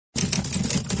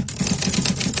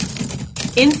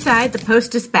Inside the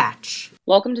Post-Dispatch.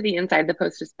 Welcome to the Inside the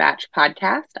Post-Dispatch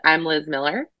podcast. I'm Liz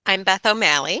Miller. I'm Beth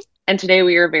O'Malley. And today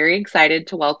we are very excited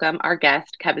to welcome our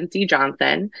guest, Kevin C.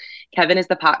 Johnson. Kevin is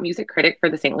the pop music critic for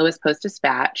the St. Louis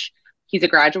Post-Dispatch. He's a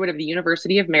graduate of the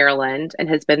University of Maryland and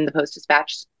has been the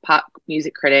Post-Dispatch pop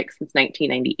music critic since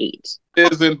 1998.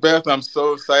 Liz and Beth, I'm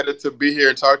so excited to be here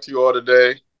and talk to you all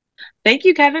today. Thank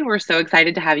you, Kevin. We're so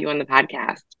excited to have you on the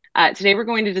podcast. Today, we're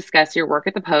going to discuss your work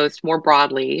at the Post more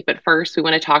broadly, but first, we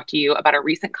want to talk to you about a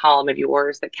recent column of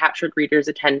yours that captured readers'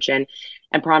 attention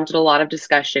and prompted a lot of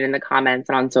discussion in the comments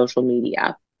and on social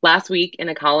media. Last week, in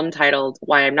a column titled,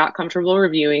 "Why I'm Not Comfortable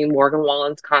Reviewing Morgan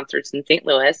Wallen's Concerts in St.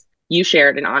 Louis," you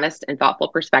shared an honest and thoughtful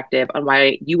perspective on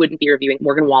why you wouldn't be reviewing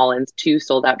Morgan Wallen's 2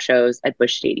 sold-out shows at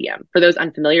Busch Stadium. For those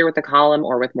unfamiliar with the column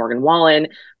or with Morgan Wallen,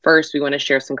 first, we want to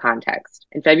share some context.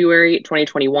 In February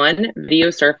 2021, video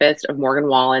surfaced of Morgan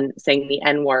Wallen saying the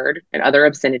N-word and other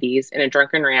obscenities in a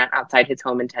drunken rant outside his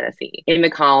home in Tennessee. In the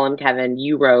column, Kevin,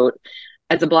 you wrote,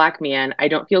 "As a Black man, I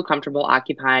don't feel comfortable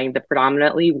occupying the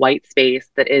predominantly white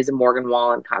space that is a Morgan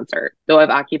Wallen concert, though I've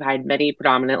occupied many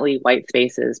predominantly white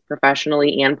spaces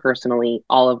professionally and personally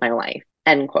all of my life."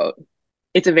 End quote.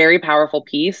 It's a very powerful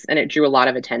piece and it drew a lot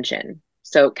of attention.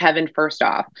 So Kevin, first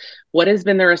off, what has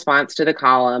been the response to the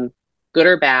column, good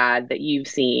or bad, that you've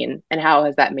seen, and how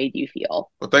has that made you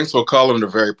feel? Well, thanks for calling it a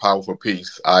very powerful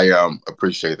piece. I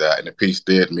appreciate that. And the piece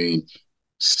did mean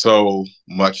so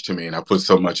much to me, and I put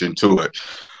so much into it.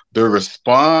 The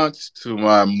response to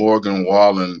my Morgan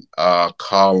Wallen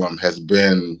column has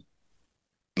been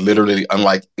literally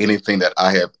unlike anything that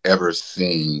I have ever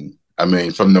seen. I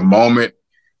mean, from the moment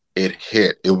it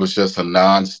hit, it was just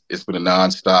it's been a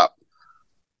nonstop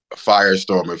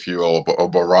firestorm, if you will, or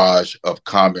barrage of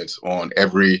comments on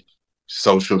every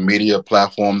social media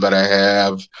platform that I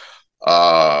have,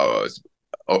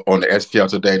 on the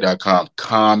stltoday.com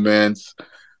comments,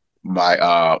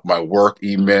 my work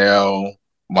email,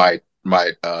 my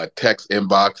text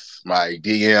inbox, my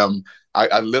DM.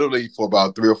 I literally for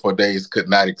about 3 or 4 days could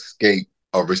not escape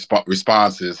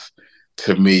responses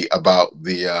to me about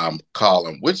the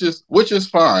column, which is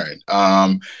fine.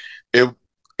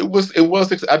 It was.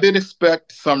 I did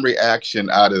expect some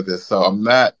reaction out of this, so I'm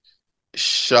not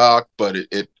shocked, but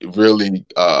it really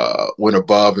went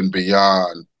above and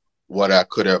beyond what I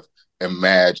could have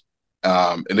imagined.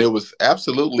 And it was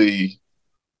absolutely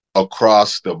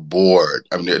across the board.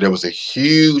 I mean, there was a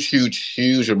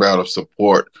huge amount of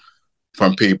support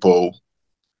from people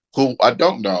who I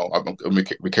don't know. I'm going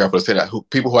to be careful to say that.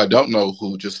 People who I don't know,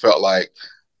 who just felt like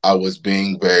I was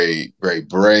being very, very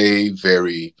brave,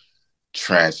 very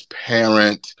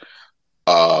transparent,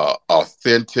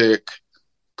 authentic,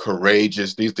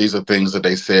 courageous. These are things that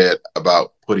they said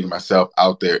about putting myself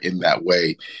out there in that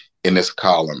way in this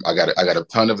column. I got a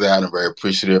ton of that. I'm very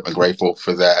appreciative and grateful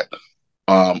for that.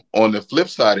 On the flip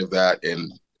side of that,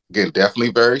 and again,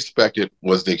 definitely very expected,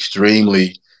 was the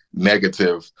extremely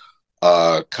negative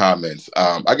comments.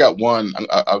 I got one.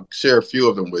 I'll share a few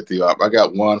of them with you. I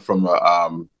got one from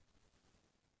on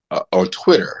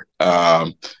Twitter.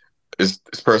 This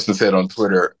person said on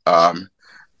Twitter,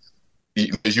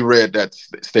 you read that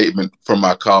statement from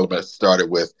my column that started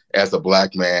with, "As a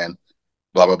Black man,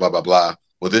 blah, blah, blah, blah, blah."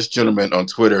 Well, this gentleman on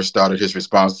Twitter started his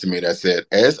response to me that said,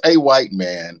 "As a white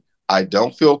man, I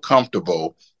don't feel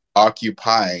comfortable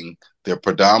occupying the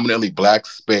predominantly Black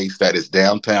space that is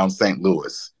downtown St.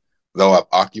 Louis, though I've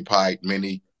occupied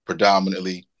many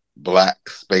predominantly Black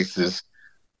spaces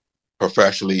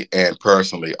professionally and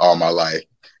personally all my life."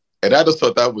 And I just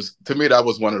thought that was, to me, that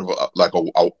was one of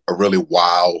a really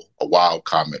wow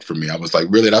comment for me. I was like,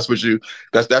 really,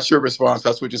 that's your response?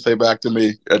 That's what you say back to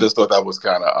me? I just thought that was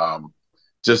kind of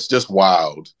just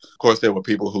wild. Of course, there were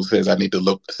people who says I need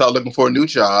to start looking for a new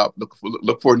job,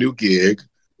 look for a new gig.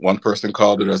 One person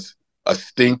called it a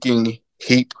stinking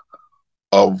heap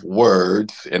of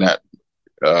words, and that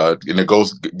and it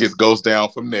goes down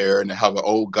from there, and how the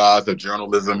old gods of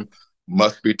journalism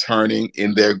must be turning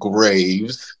in their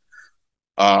graves.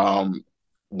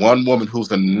 One woman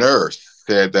who's a nurse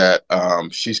said that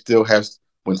she still has,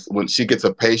 when she gets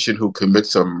a patient who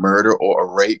commits a murder or a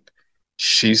rape,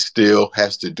 she still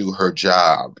has to do her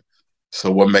job.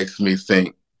 So what makes me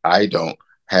think I don't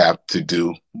have to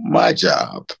do my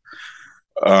job?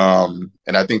 And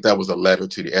I think that was a letter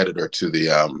to the editor, to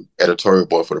the editorial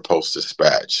board for the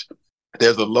Post-Dispatch.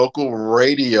 There's a local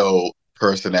radio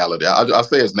personality. I'll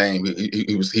say his name.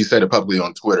 He said it publicly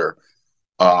on Twitter.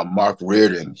 Mark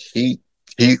Reardon. He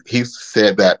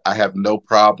said that I have no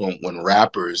problem when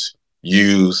rappers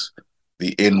use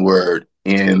the N-word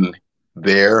in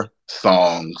their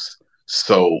songs.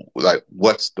 So, like,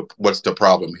 what's the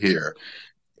problem here?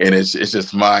 And it's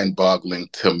just mind-boggling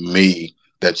to me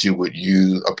that you would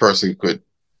use a person could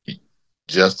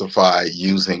justify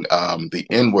using the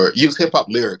N-word, use hip hop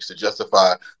lyrics to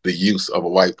justify the use of a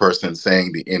white person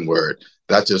saying the N-word.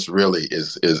 That just really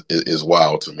is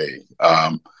wild to me.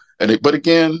 But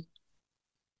again,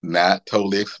 not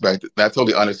totally expected, not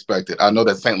totally unexpected. I know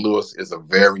that St. Louis is a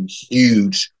very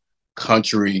huge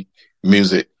country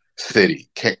music city.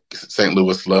 St.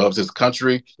 Louis loves its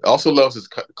country, also loves its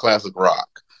classic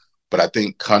rock, but I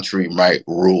think country might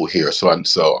rule here. So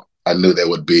I knew there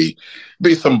would be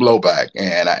some blowback,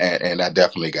 and I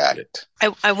definitely got it.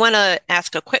 I want to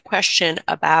ask a quick question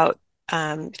about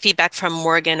feedback from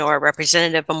Morgan or a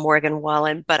representative of Morgan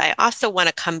Wallen, but I also want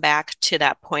to come back to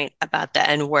that point about the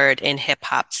N-word in hip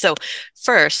hop. So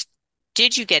first,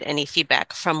 did you get any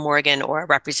feedback from Morgan or a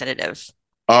representative?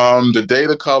 The day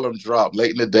the column dropped,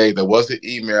 late in the day, there was an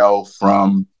email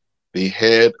from the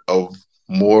head of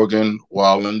Morgan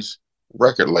Wallen's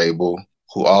record label,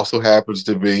 who also happens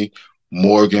to be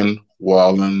Morgan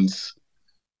Wallen's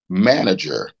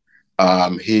manager.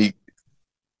 He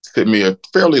sent me a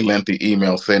fairly lengthy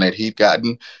email saying that he'd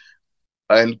gotten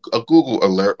a Google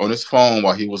alert on his phone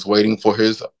while he was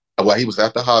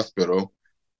at the hospital,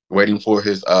 waiting for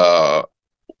his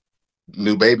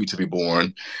new baby to be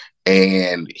born.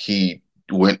 And he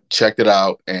checked it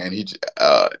out, and he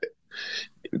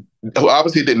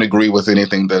obviously didn't agree with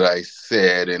anything that I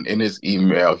said. And in his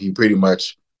email, he pretty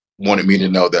much wanted me to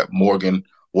know that Morgan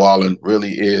Wallen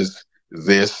really is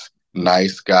this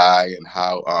nice guy, and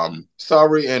how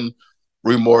sorry and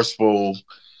remorseful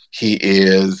he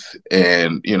is,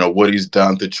 and what he's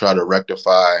done to try to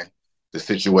rectify the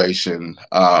situation.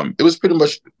 It was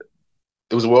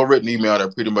a well-written email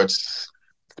that pretty much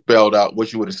spelled out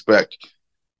what you would expect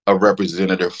a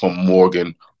representative from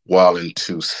Morgan Wallen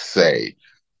to say.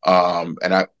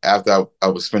 And after I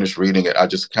was finished reading it, I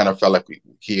just kind of felt like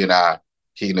he and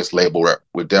this label rep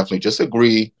would definitely just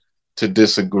agree to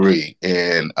disagree,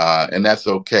 and that's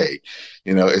okay.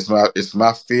 It's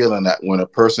my feeling that when a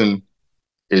person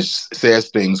says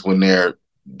things when they're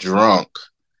drunk,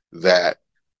 that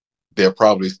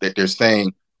they're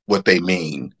saying what they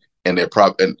mean, and they're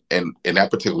probably, and in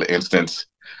that particular instance,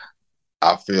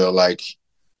 I feel like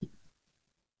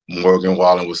Morgan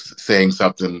Wallen was saying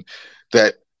something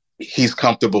that he's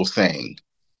comfortable saying,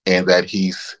 and that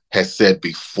has said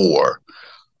before.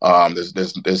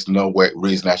 There's no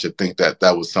reason I should think that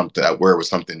was something, that word was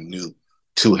something new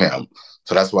to him.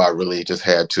 So that's why I really just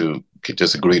had to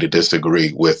just agree to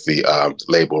disagree with the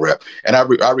label rep. And I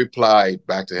replied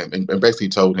back to him and basically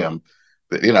told him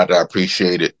that, that I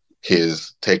appreciated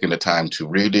his taking the time to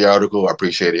read the article. I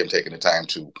appreciated him taking the time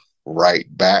to write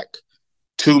back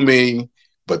to me,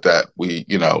 but that we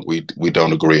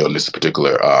don't agree on this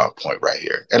particular point right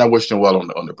here. And I wished him well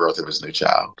on the birth of his new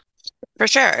child. For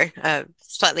sure.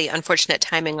 Slightly unfortunate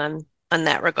timing on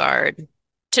that regard.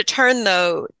 To turn,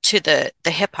 though, to the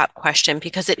hip hop question,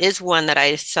 because it is one that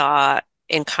I saw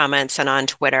in comments and on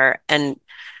Twitter, and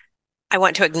I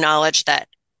want to acknowledge that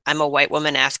I'm a white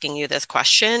woman asking you this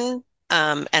question,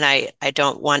 and I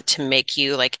don't want to make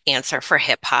you answer for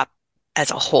hip hop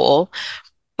as a whole,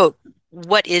 but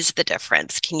what is the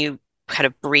difference? Can you kind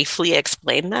of briefly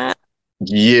explain that?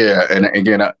 Yeah, and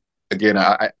again,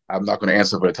 I'm not going to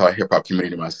answer for the entire hip hop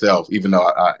community myself, even though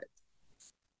I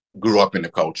grew up in the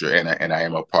culture, and I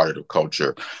am a part of the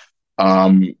culture.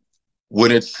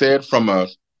 When it's said from a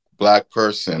Black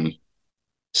person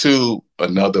to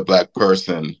another Black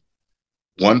person,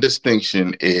 one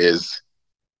distinction is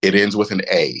it ends with an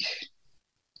A.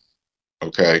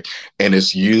 Okay, and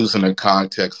it's used in the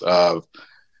context of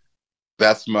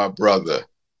that's my brother,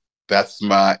 that's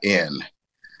my N,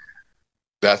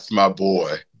 that's my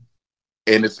boy.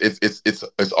 And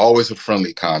it's always a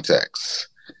friendly context.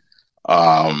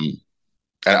 And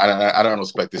I don't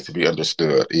expect this to be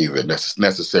understood either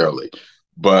necessarily.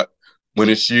 But when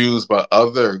it's used by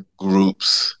other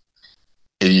groups,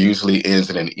 it usually ends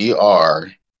in an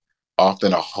ER,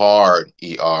 often a hard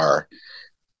ER.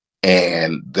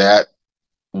 And that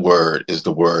word is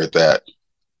the word that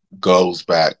goes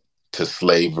back to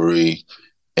slavery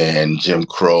and Jim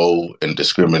Crow and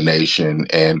discrimination,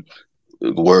 and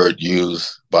word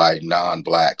used by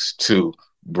non-Blacks to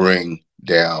bring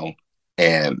down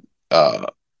and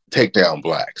take down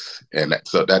Blacks, and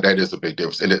so that is a big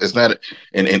difference. And it's not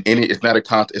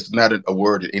it's not a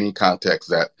word in any context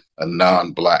that a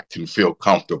non-Black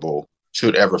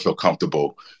should ever feel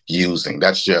comfortable using.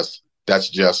 That's just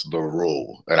the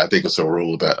rule, and I think it's a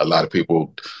rule that a lot of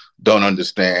people don't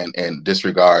understand and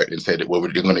disregard, and say that we're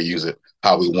going to use it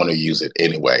how we want to use it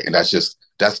anyway, and that's just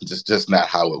not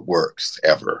how it works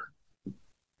ever.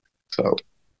 So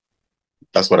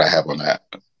That's what I have on that.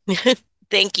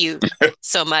 Thank you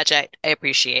so much. I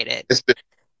appreciate it.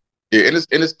 Yeah, and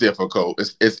it's difficult.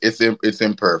 It's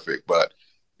imperfect, but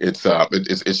it's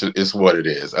what it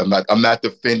is. I'm not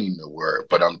defending the word,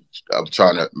 but I'm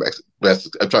trying to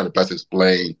best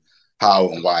explain how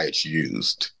and why it's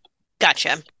used.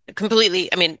 Gotcha.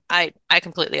 Completely. I mean, I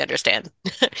completely understand.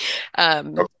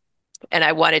 Okay. And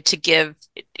I wanted to give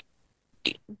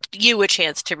you a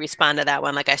chance to respond to that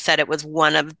one. Like I said, it was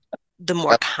one of the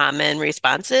more common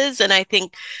responses, and I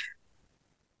think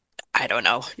I don't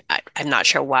know. I'm not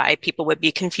sure why people would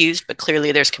be confused, but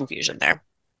clearly there's confusion there.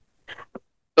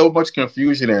 So much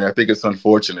confusion, and I think it's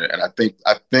unfortunate. And I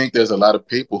think there's a lot of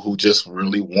people who just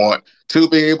really want to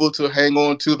be able to hang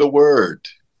on to the word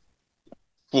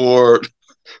for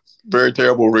very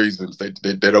terrible reasons. They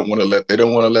don't want to let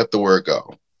the word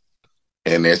go,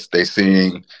 and they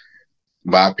seeing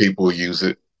my people use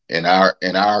it in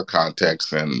our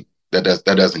context, and that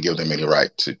doesn't give them any right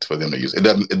for them to use it.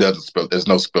 It doesn't spill. There's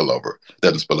no spillover. It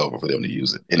doesn't spill over for them to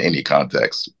use it in any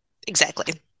context.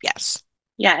 Exactly. Yes.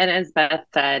 Yeah, and as Beth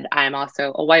said, I'm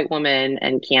also a white woman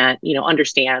and can't,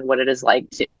 understand what it is like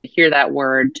to hear that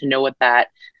word, to know what that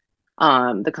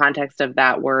the context of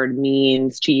that word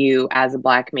means to you as a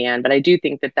Black man. But I do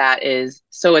think that is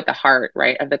so at the heart,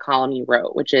 right, of the column you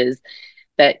wrote, which is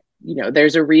that,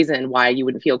 there's a reason why you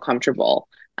wouldn't feel comfortable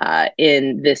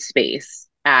in this space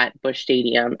at Busch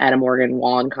Stadium at a Morgan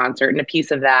Wallen concert. And a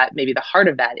piece of that, maybe the heart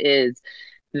of that, is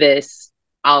this,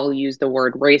 I'll use the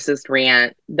word racist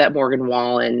rant that Morgan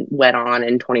Wallen went on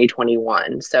in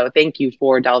 2021. So thank you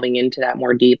for delving into that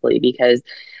more deeply, because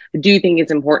I do think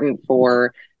it's important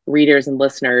for readers and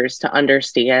listeners to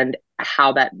understand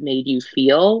how that made you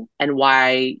feel and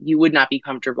why you would not be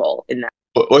comfortable in that.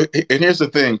 Well, and here's the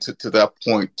thing to that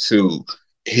point too.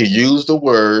 He used the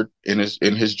word in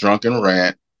his drunken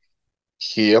rant.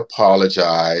 He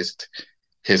apologized.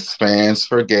 His fans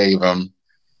forgave him.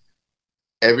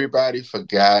 Everybody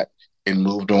forgot and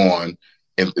moved on.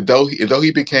 And though he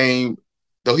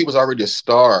was already a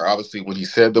star, obviously when he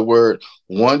said the word,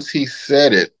 once he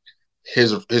said it,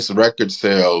 his record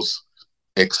sales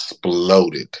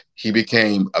exploded. He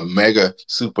became a mega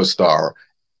superstar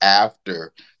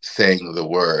after saying the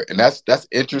word. And that's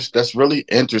really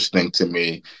interesting to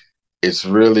me. It's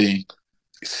really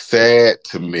sad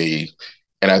to me.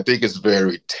 And I think it's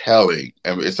very telling.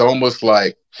 I mean, it's almost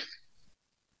like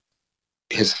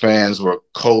his fans were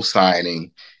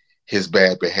co-signing his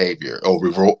bad behavior or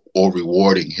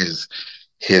rewarding his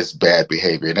bad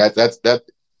behavior. And that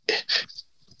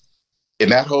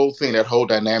and that whole thing, that whole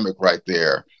dynamic right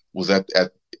there was at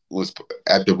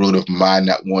the root of my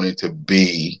not wanting to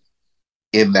be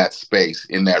in that space,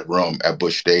 in that room at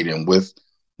Busch Stadium with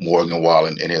Morgan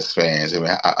Wallen and his fans. I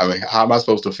mean, how am I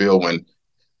supposed to feel when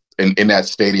in that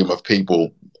stadium of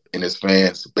people and his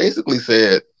fans basically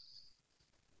said,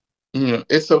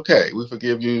 it's okay, we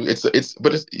forgive you. You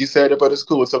said it, but it's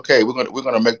cool. It's okay. We're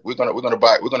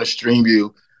gonna stream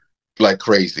you like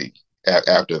crazy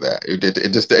after that.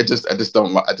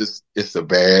 It's a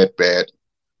bad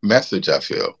message, I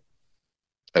feel.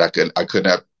 And I could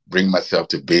not bring myself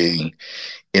to being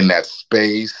in that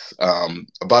space.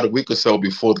 About a week or so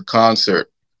before the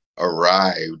concert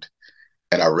arrived,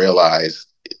 and I realized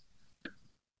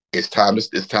it's time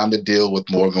to deal with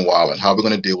Morgan Wallen. How are we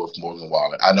going to deal with Morgan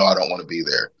Wallen? I know I don't want to be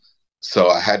there. So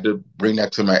I had to bring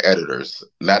that to my editors,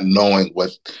 not knowing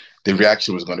what the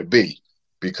reaction was going to be,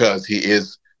 because he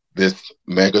is this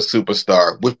mega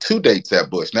superstar with 2 dates at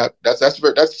Busch. Now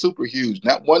that's super huge.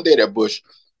 Not 1 date at Busch,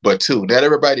 but 2. Not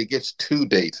everybody gets 2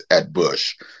 dates at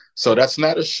Busch. So that's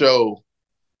not a show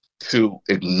to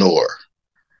ignore.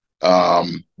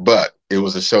 But it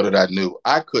was a show that I knew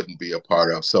I couldn't be a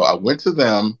part of. So I went to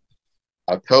them.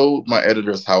 I told my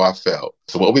editors how I felt.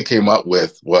 So what we came up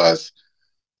with was,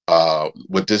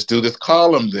 would just do this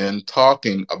column then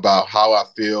talking about how I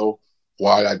feel,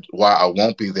 why I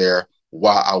won't be there,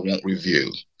 why I won't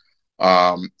review.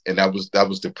 And that was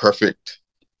the perfect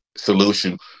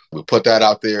solution. We put that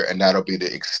out there, and that'll be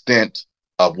the extent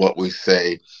of what we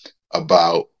say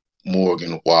about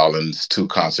Morgan Wallen's 2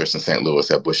 concerts in St.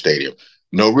 Louis at Busch Stadium.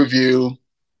 No review,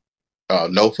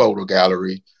 no photo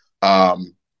gallery.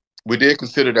 We did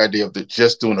consider the idea of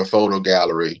just doing a photo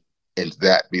gallery and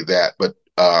that be that. But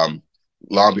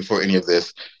long before any of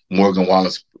this, Morgan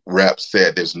Wallen's rep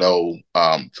said there's no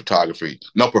photography,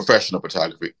 no professional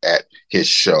photography at his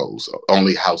shows,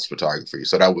 only house photography.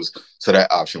 So that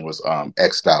option was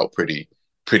X'd out pretty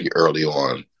early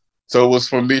on. So it was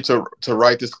for me to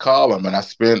write this column, and I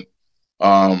spent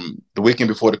the weekend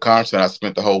before the concert, I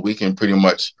spent the whole weekend pretty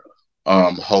much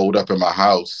holed up in my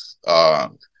house,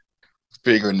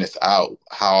 figuring this out,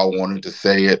 how I wanted to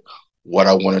say it, what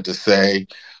I wanted to say.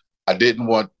 I didn't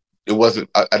want I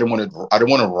didn't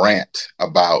want to rant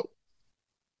about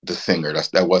the singer.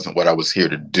 That wasn't what I was here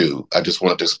to do. I just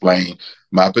wanted to explain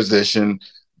my position,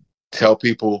 tell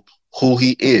people who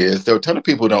he is. There are a ton of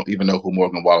people who don't even know who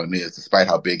Morgan Wallen is, despite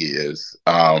how big he is.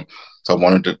 So I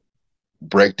wanted to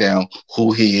break down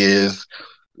who he is,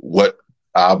 what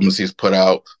albums he's put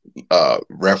out,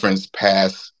 reference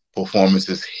past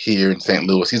performances here in St.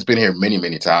 Louis. He's been here many,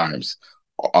 many times,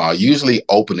 usually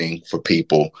opening for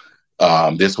people.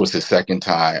 This was his second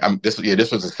time. This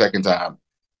was his second time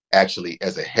actually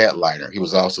as a headliner. He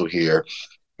was also here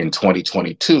in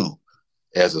 2022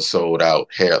 as a sold out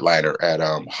headliner at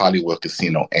Hollywood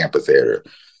Casino Amphitheater.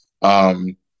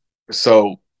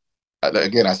 So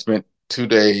again, I spent 2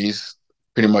 days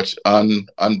pretty much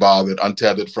unbothered,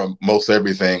 untethered from most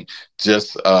everything,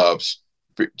 just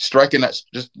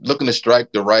just looking to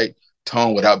strike the right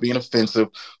tone without being offensive,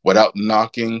 without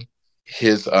knocking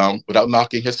his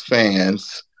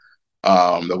fans.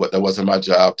 That wasn't my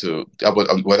job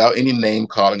without any name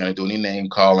calling. I didn't do any name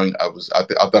calling. I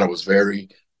thought I was very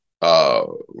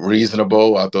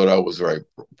reasonable. I thought I was very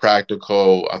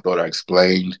practical. I thought I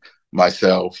explained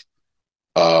myself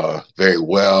very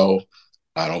well.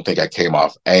 I don't think I came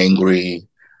off angry,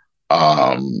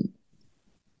 and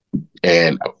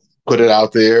put it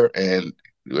out there, and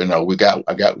we got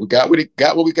what we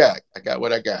got. I got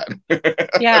what I got.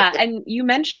 Yeah, and you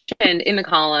mentioned in the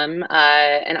column,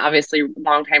 and obviously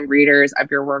longtime readers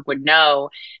of your work would know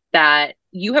that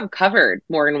you have covered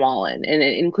Morgan Wallen, and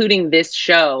including this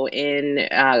show in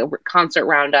concert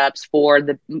roundups for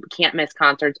the can't miss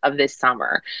concerts of this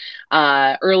summer.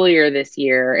 Earlier this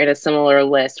year, in a similar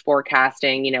list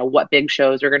forecasting, what big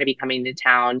shows are going to be coming to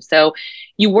town. So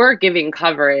you were giving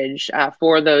coverage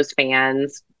for those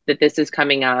fans that this is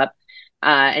coming up.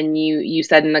 And you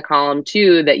said in the column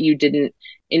too that you didn't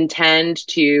intend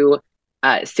to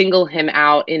single him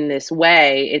out in this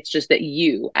way. It's just that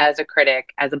you, as a critic,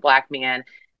 as a Black man,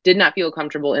 did not feel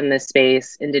comfortable in this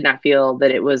space and did not feel that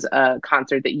it was a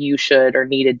concert that you should or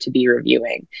needed to be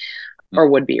reviewing or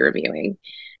would be reviewing.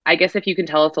 I guess if you can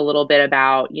tell us a little bit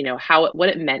about, what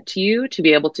it meant to you to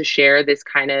be able to share this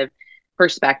kind of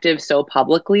perspective so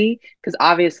publicly, because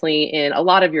obviously in a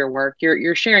lot of your work,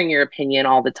 you're sharing your opinion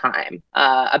all the time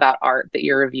about art that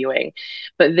you're reviewing,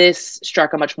 but this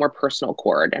struck a much more personal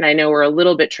chord. And I know we're a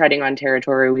little bit treading on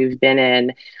territory we've been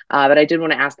in, but I did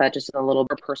want to ask that just in a little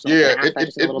more personal. Yeah, it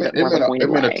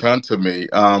meant a ton to me.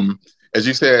 As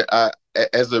you said,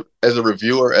 as a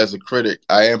reviewer, as a critic,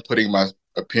 I am putting my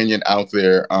opinion out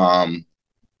there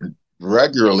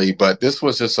regularly, but this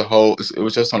was just it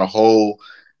was just on a whole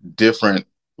different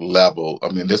level. I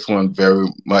mean, this one very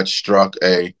much struck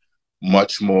a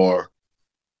much more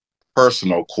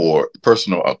personal chord,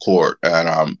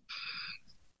 and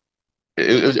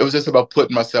it was just about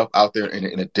putting myself out there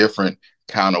in a different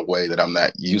kind of way that I'm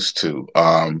not used to,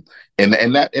 and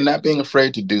not being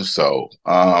afraid to do so.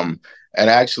 And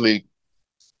actually,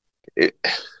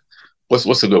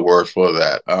 what's a good word for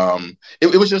that?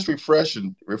 It was just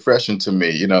refreshing to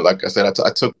me. Like I said, I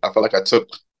felt like I took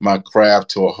my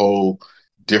craft to a whole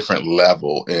different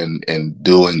level in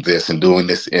doing this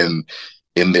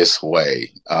in this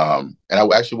way. And I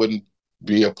actually wouldn't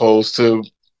be opposed to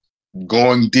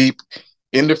going deep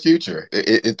in the future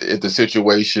if the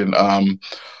situation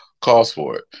calls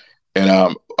for it. And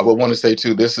I would want to say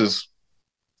too, this is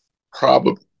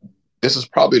probably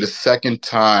the second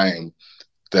time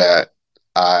that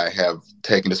I have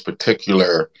taken this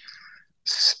particular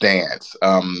stance.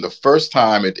 The first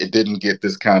time it didn't get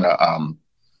this kind of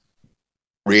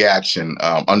reaction,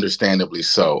 understandably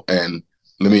so. And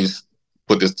let me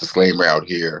put this disclaimer out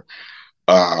here.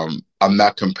 I'm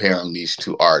not comparing these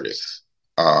two artists,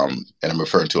 and I'm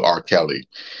referring to R. Kelly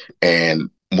and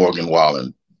Morgan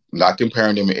Wallen. Not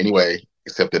comparing them in any way,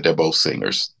 except that they're both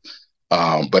singers.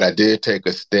 But I did take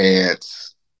a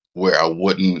stance where I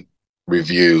wouldn't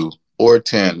review or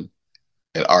attend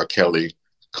an R. Kelly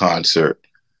concert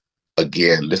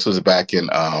again. This was back in,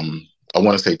 I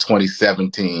want to say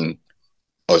 2017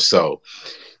 or so.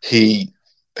 He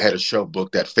had a show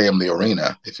booked at Family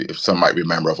Arena, if some might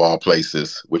remember, of all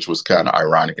places, which was kind of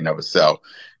ironic in of itself.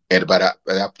 And by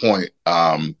that point,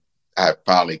 I had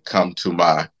finally come to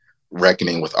my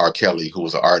reckoning with R. Kelly, who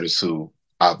was an artist who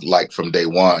I've liked from day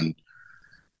one,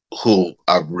 who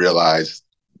I've realized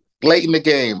late in the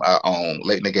game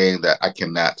that I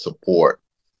cannot support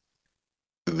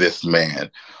this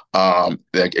man.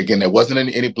 Again, there wasn't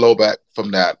any blowback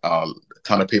from that. A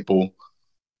ton of people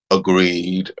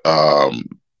agreed.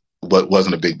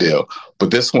 wasn't a big deal.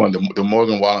 But this one, the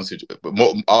Morgan Wallen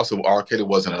situation, also R. Kelly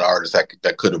wasn't an artist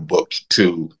that could have booked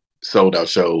 2 sold-out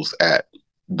shows at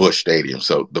Busch Stadium.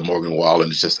 So the Morgan Wallen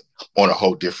is just on a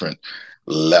whole different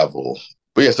level.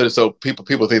 But yeah, so people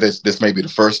think this may be the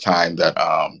first time that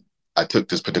I took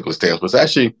this particular stance. But it's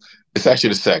actually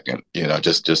the second.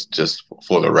 Just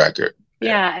for the record.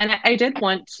 Yeah, and I did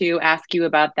want to ask you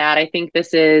about that. I think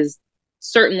this is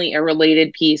certainly a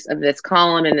related piece of this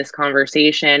column and this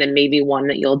conversation, and maybe one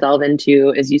that you'll delve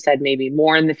into, as you said, maybe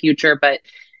more in the future. But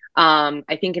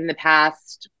I think in the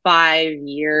past 5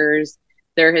 years,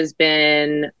 there has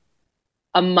been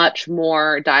a much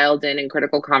more dialed in and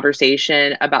critical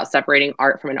conversation about separating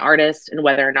art from an artist and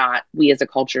whether or not we as a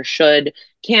culture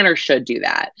can or should do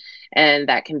that. And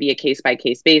that can be a case by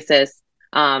case basis.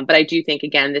 But I do think,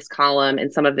 again, this column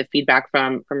and some of the feedback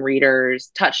from readers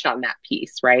touched on that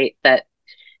piece, right? That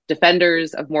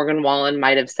defenders of Morgan Wallen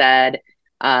might have said,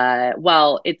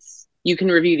 well, you can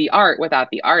review the art without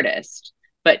the artist.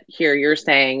 But here you're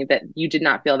saying that you did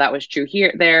not feel that was true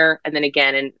there. And then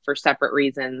again, and for separate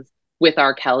reasons with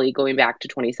R. Kelly going back to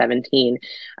 2017.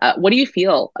 What do you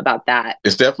feel about that?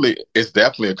 It's definitely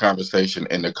a conversation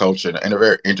in the culture, and a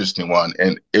very interesting one.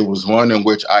 And it was one in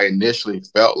which I initially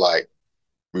felt like,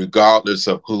 regardless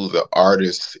of who the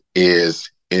artist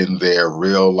is in their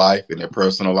real life, in their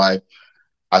personal life,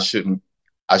 I shouldn't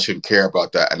care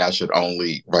about that, and I should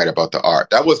only write about the art.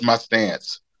 That was my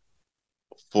stance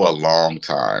for a long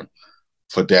time,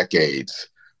 for decades.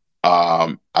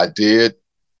 I did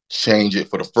change it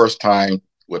for the first time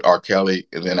with R. Kelly,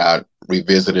 and then I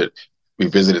revisited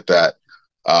that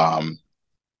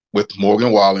with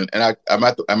Morgan Wallen. And I'm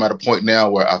at a point now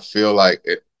where I feel like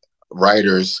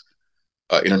writers,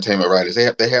 entertainment writers, they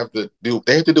have to do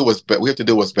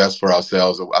what's best for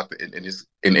ourselves.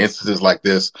 In instances like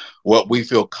this, what we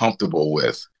feel comfortable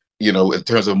with. In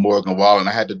terms of Morgan Wallen,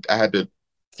 I had to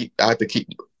keep. How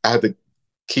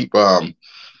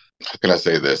can I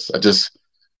say this?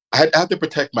 I had to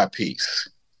protect my peace,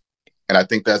 and I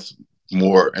think that's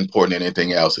more important than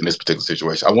anything else in this particular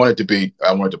situation.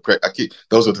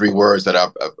 Those are 3 words that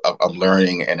I'm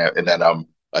learning and that I'm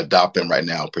adopting right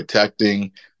now: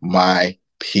 protecting my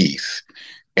peace,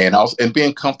 and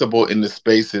being comfortable in the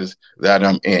spaces that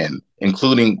I'm in,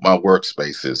 including my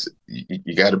workspaces.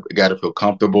 You gotta feel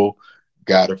comfortable,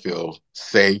 gotta feel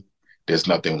safe. There's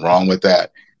nothing wrong with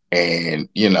that. And,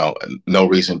 no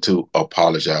reason to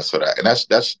apologize for that. And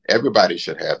that's everybody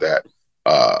should have that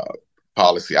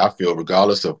policy, I feel,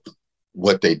 regardless of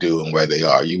what they do and where they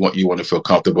are. You want to feel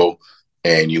comfortable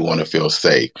and you want to feel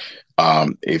safe.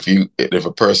 If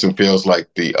a person feels like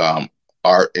the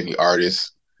art and the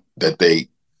artist, that they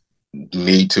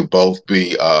need to both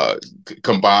be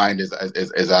combined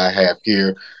as I have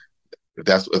here, if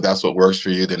that's what works for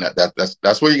you, then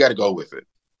that's where you got to go with it.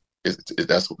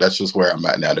 That's just where I'm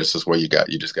at now. That's just where you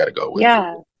just got to go with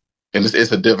it. And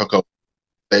it's a difficult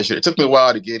station. It took me a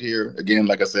while to get here. Again,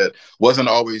 like I said, wasn't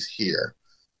always here,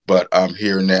 but I'm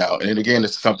here now. And again,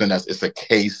 it's something it's a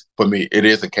case for me. It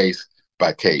is a case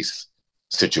by case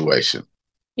situation.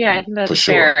 Yeah, I think that's for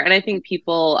sure. fair. And I think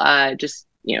people just,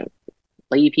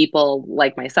 lay people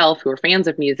like myself who are fans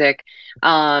of music,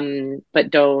 but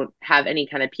don't have any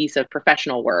kind of piece of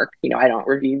professional work. I don't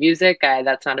review music.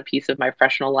 That's not a piece of my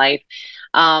professional life.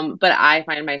 But I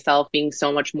find myself being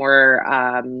so much more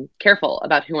careful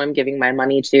about who I'm giving my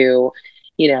money to,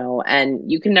 and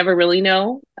you can never really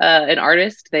know an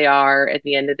artist. They are, at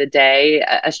the end of the day,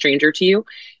 a stranger to you.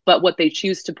 But what they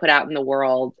choose to put out in the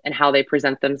world and how they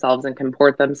present themselves and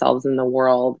comport themselves in the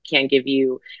world can give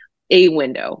you a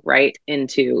window, right,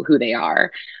 into who they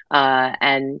are.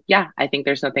 And yeah, I think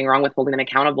there's nothing wrong with holding them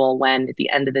accountable when at the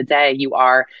end of the day, you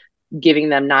are giving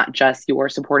them not just your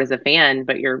support as a fan,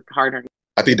 but your hard-earned.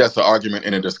 I think that's the argument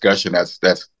in a discussion that's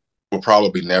will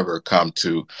probably never come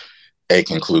to a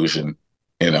conclusion.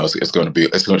 It's going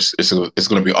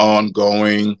to be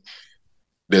ongoing.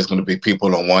 There's going to be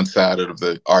people on one side of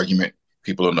the argument,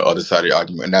 people on the other side of the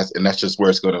argument, and that's just where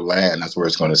it's going to land. That's where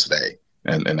it's going to stay.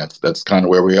 And that's kind of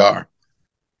where we are.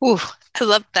 Ooh, I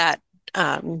love that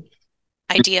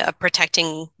idea of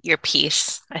protecting your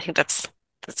peace. I think that's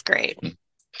great.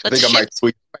 I think I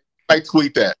might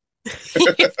tweet that.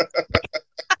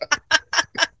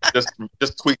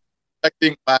 just tweet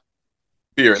protecting my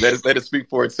fear. Let it speak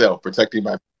for itself. Protecting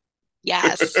my.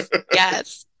 Yes.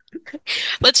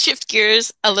 Let's shift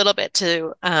gears a little bit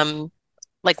to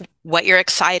like what you're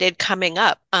excited coming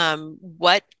up.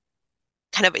 What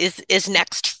kind of is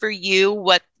next for you?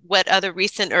 What other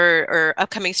recent or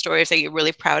upcoming stories are you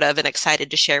really proud of and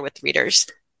excited to share with readers?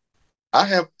 I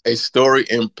have a story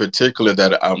in particular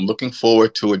that I'm looking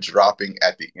forward to it dropping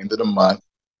at the end of the month.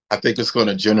 I think it's going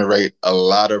to generate a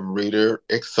lot of reader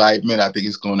excitement. I think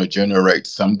it's going to generate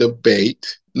some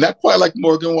debate. Not quite like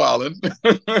Morgan Wallen,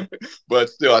 but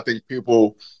still, I think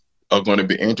people are going to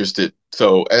be interested.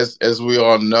 So, as we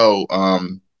all know,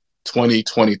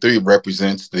 2023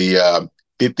 represents the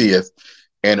 50th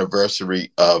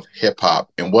anniversary of hip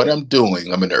hop. And what I'm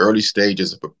doing, I'm in the early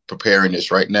stages of preparing this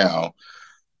right now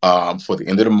for the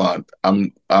end of the month.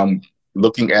 I'm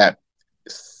looking at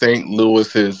St.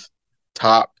 Louis's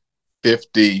top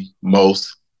 50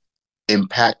 most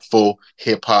impactful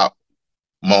hip hop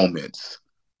moments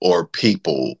or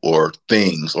people or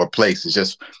things or places.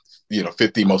 Just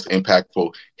 50 most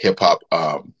impactful hip hop.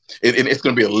 It's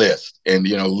going to be a list, and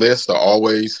lists are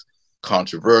always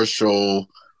controversial.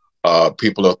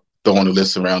 People are throwing the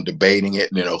list around, debating it.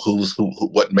 Who's who,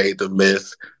 what made the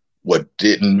list, what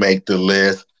didn't make the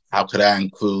list. How could I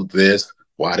include this?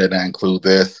 Why did I include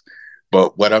this?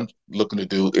 But what I'm looking to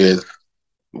do is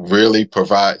really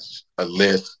provide a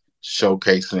list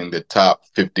showcasing the top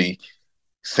 50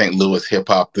 St. Louis hip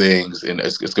hop things, and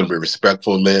it's going to be a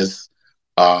respectful list.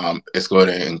 It's going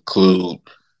to include,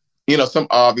 some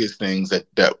obvious things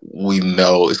that we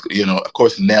know. It's, of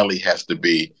course, Nelly has to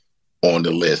be on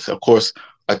the list. Of course,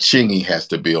 a Chingy has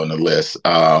to be on the list.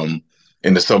 And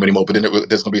there's so many more. But then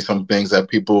there's going to be some things that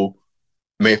people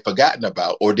may have forgotten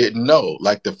about or didn't know,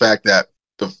 like the fact that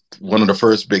one of the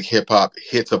first big hip hop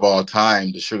hits of all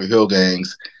time, the Sugar Hill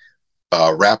Gang's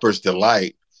 "Rapper's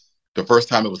Delight," the first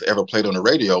time it was ever played on the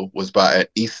radio was by an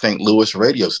East St. Louis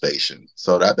radio station.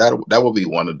 So that will be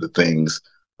one of the things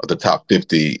of the top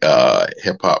 50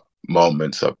 hip hop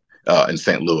moments of in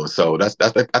St. Louis. So I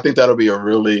think that'll be a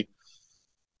really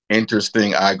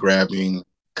interesting, eye grabbing,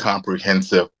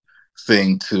 comprehensive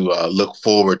thing to look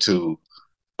forward to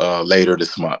later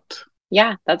this month.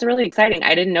 Yeah, that's really exciting.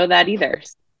 I didn't know that either.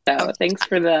 So thanks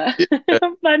for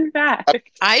the fun fact.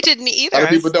 I didn't either. Other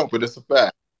people don't, but it's a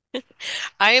fact.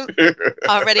 I'm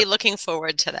already looking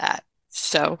forward to that.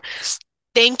 So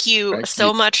thank you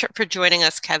so much for joining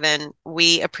us, Kevin.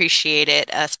 We appreciate it,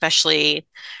 especially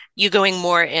you going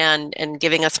more and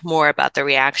giving us more about the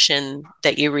reaction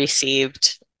that you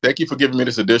received. Thank you for giving me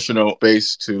this additional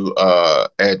space to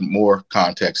add more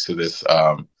context to this,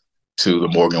 to the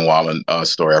Morgan Wallen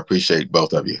story. I appreciate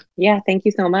both of you. Yeah, thank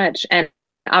you so much. And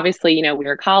obviously,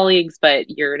 we're colleagues, but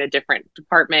you're in a different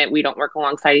department. We don't work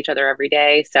alongside each other every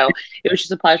day. So it was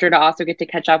just a pleasure to also get to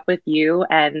catch up with you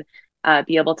and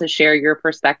be able to share your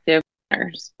perspective. I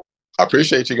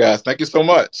appreciate you guys. Thank you so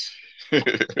much.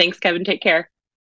 Thanks, Kevin. Take care.